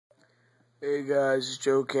Hey guys, it's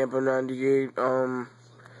Joe Campo 98. I'm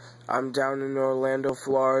down in Orlando,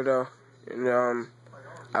 Florida, and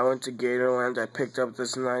I went to Gatorland. I picked up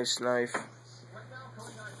this nice knife.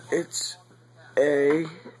 It's a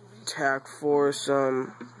Tac Force. Let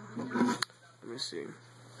me see.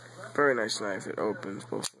 Very nice knife. It opens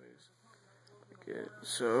both ways. Okay,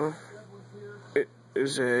 so it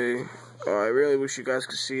is a. Oh, I really wish you guys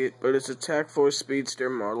could see it, but it's a Tac Force speedster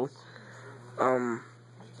model.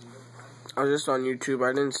 I was just on YouTube.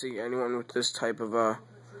 I didn't see anyone with this type of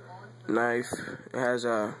knife. It has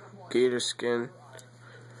a gator skin,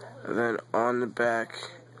 and then on the back,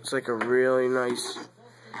 it's like a really nice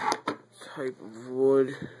type of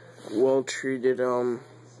wood, well treated. The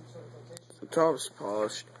top's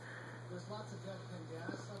polished.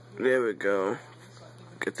 There we go.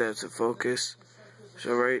 Get that to focus.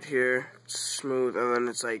 So right here, it's smooth, and then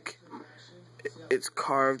it's like it's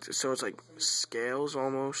carved, so it's like scales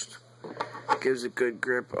almost. Gives a good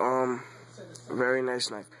grip. Very nice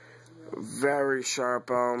knife. Very sharp.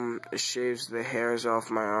 It shaves the hairs off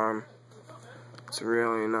my arm. It's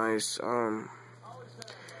really nice.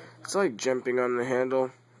 It's like jumping on the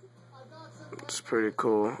handle. It's pretty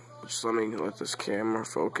cool. Just let this camera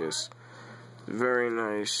focus. Very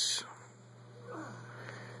nice.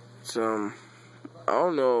 It's I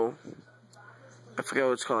don't know. I forget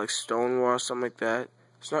what it's called, like stonewash, something like that.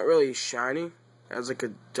 It's not really shiny. It has like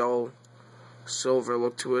a dull silver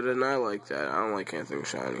look to it, and I like that. I don't like anything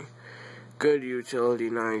shiny. Good utility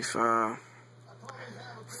knife.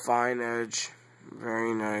 Fine edge.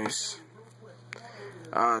 Very nice.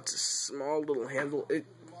 It's a small little handle.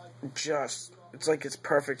 It's like it's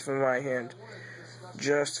perfect for my hand.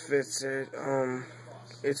 Just fits it.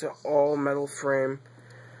 It's an all metal frame.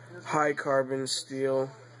 High carbon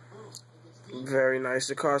steel. Very nice.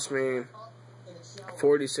 It cost me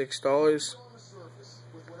 $46.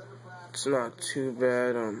 It's not too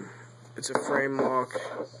bad. It's a frame lock.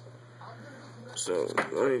 So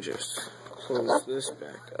let me just close this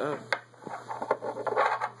back up.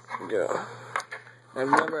 Yeah. I've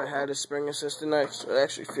never had a spring assisted knife, so it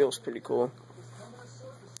actually feels pretty cool.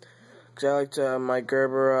 Cause I liked my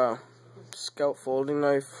Gerber Scout folding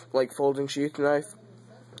knife, like folding sheath knife.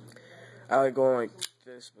 I like going like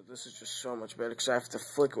this, but this is just so much better because I have to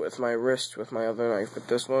flick it with my wrist with my other knife. But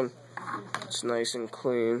this one, it's nice and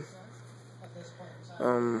clean.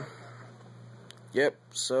 Yep,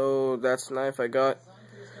 so that's the knife I got.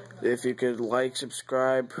 If you could like,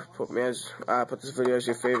 subscribe, put this video as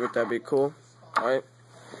your favorite, that'd be cool. Alright?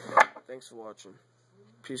 Thanks for watching.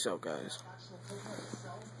 Peace out, guys.